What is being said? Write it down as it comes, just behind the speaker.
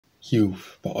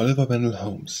Youth by Oliver Wendell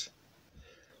Holmes.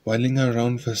 Why linger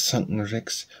round the sunken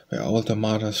wrecks, where old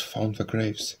Armadas found their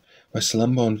graves? Why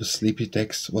slumber on the sleepy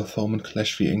decks, while foam and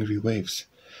clash the angry waves?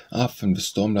 Often the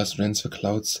storm dust rends the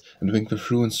clouds, and winged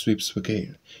with ruin sweeps the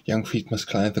gale. Young feet must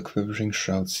climb the quivering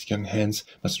shrouds, young hands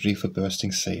must reef the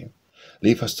bursting sail.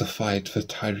 Leave us to fight the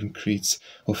tyrant creeds,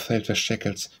 who felt their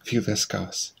shackles, feel their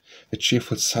scars. The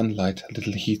cheerful sunlight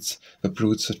little heeds the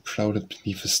broods that prowled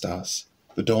beneath the stars.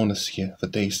 The dawn is here, the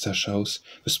day star shows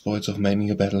the spoils of many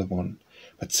a battle won,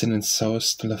 but sin and sorrow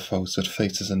still are foes that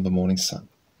faces in the morning sun.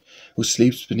 Who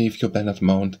sleeps beneath your bannered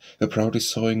mount, the proudly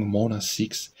soaring mourner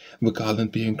seeks, the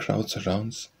garland-bearing crowd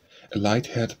surrounds? A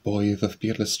light-haired boy with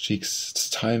beardless cheeks, 'tis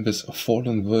time this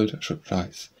fallen world should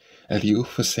rise, and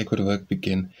youth the sacred work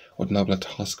begin, what nobler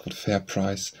task, what fair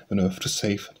prize, on earth to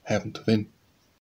save, heaven to win.